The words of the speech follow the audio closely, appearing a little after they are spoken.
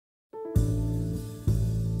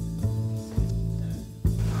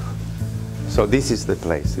So this is the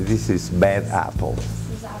place. This is Bad Apple. This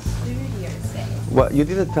is our studio set. Well, you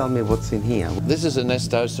didn't tell me what's in here. This is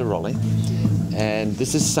Ernesto Sirolli, and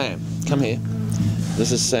this is Sam. Come here.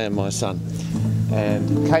 This is Sam, my son,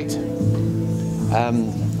 and Kate.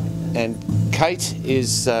 And Kate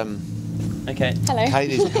is Okay. Hello.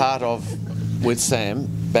 Kate is part of, with Sam,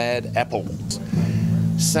 Bad Apple.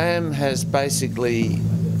 Sam has basically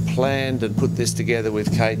planned and put this together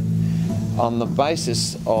with Kate on the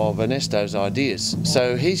basis of Ernesto's ideas.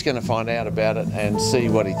 So he's going to find out about it and see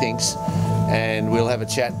what he thinks, and we'll have a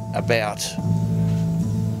chat about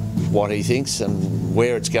what he thinks and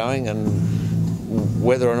where it's going and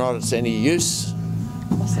whether or not it's any use.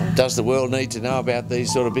 Awesome. Does the world need to know about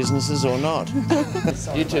these sort of businesses or not?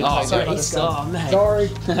 You two take it. Sorry.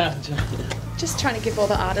 Just trying to give all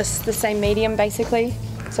the artists the same medium, basically.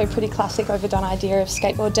 So pretty classic, overdone idea of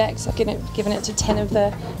skateboard decks. I've given it to 10 of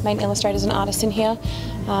the main illustrators and artists in here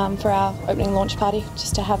for our opening launch party,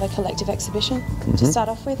 just to have a collective exhibition to start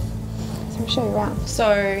off with. So I'll show you around.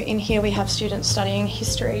 So in here we have students studying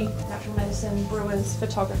history, natural medicine, brewers,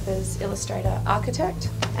 photographers, illustrator, architect,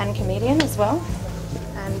 and comedian as well.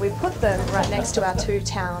 And we put them right next to our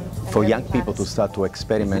two-town. For young people to start to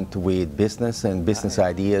experiment with business and business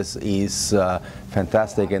ideas is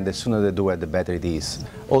fantastic, and the sooner they do it, the better it is.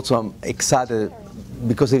 Also, I'm excited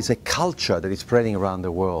because there is a culture that is spreading around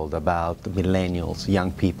the world about millennials,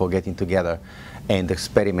 young people getting together and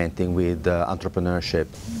experimenting with entrepreneurship.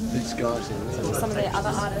 Some of the other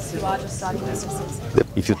artists who are just starting businesses.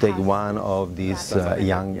 If you take one of these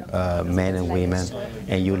young men and women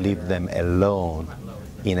and you leave them alone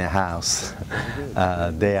in a house,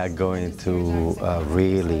 they are going to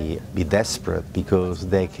really be desperate because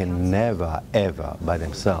they can never, ever by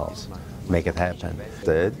themselves make it happen.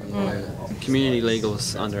 Community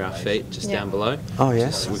legal's under our feet, just down below. Oh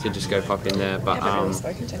yes. We could just go pop in there, but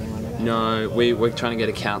no, we're trying to get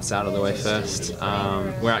accounts out of the way first.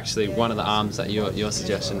 We're actually, one of the arms that your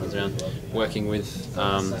suggestion was around working with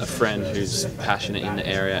a friend who's passionate in the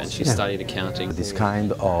area, and she studied accounting. This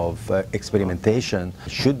kind of experimentation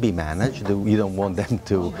should be managed. You don't want them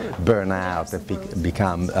to burn out and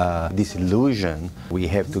become disillusioned. We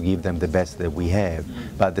have to give them the best that we have,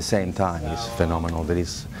 but at the same time it's phenomenal. There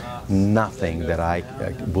is nothing that I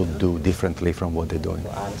would do differently from what they're doing.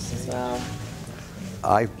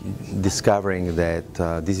 I'm discovering that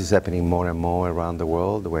this is happening more and more around the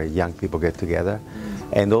world, where young people get together,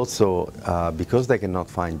 and also because they cannot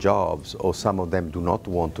find jobs, or some of them do not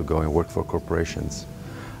want to go and work for corporations,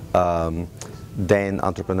 then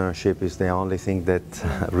entrepreneurship is the only thing that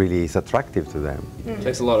really is attractive to them. It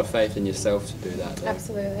takes a lot of faith in yourself to do that, though.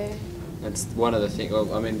 Absolutely. It's one of the things.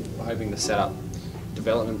 Well, I mean, hoping to set up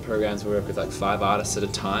development programs where we work with like 5 artists at a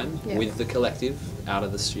time with the collective out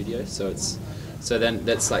of the studio. So then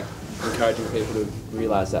that's like encouraging people to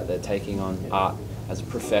realise that they're taking on art as a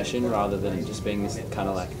profession rather than just being this kind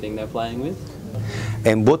of like thing they're playing with.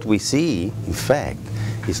 And what we see, in fact,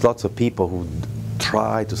 is lots of people who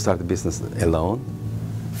try to start a business alone,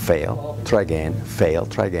 fail, try again, fail,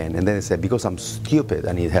 try again, and then they say, because I'm stupid,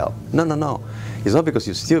 I need help. No, no, no. It's not because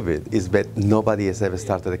you're stupid, it's that nobody has ever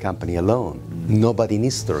started a company alone. Nobody in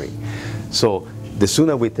history. So the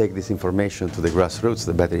sooner we take this information to the grassroots,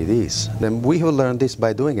 the better it is. Then we have learned this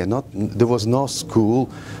by doing it. There was no school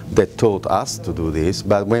that taught us to do this,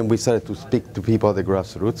 but when we started to speak to people at the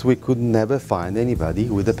grassroots, we could never find anybody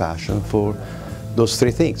with a passion for those 3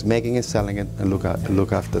 things: making and selling it and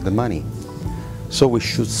look after the money. So we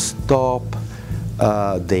should stop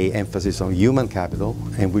the emphasis on human capital,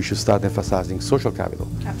 and we should start emphasizing social capital.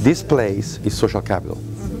 Absolutely. This place is social capital.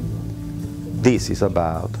 This is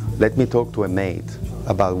about, let me talk to a mate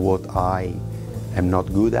about what I am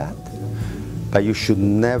not good at, but you should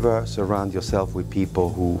never surround yourself with people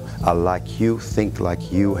who are like you, think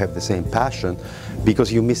like you, have the same passion,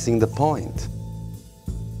 because you're missing the point.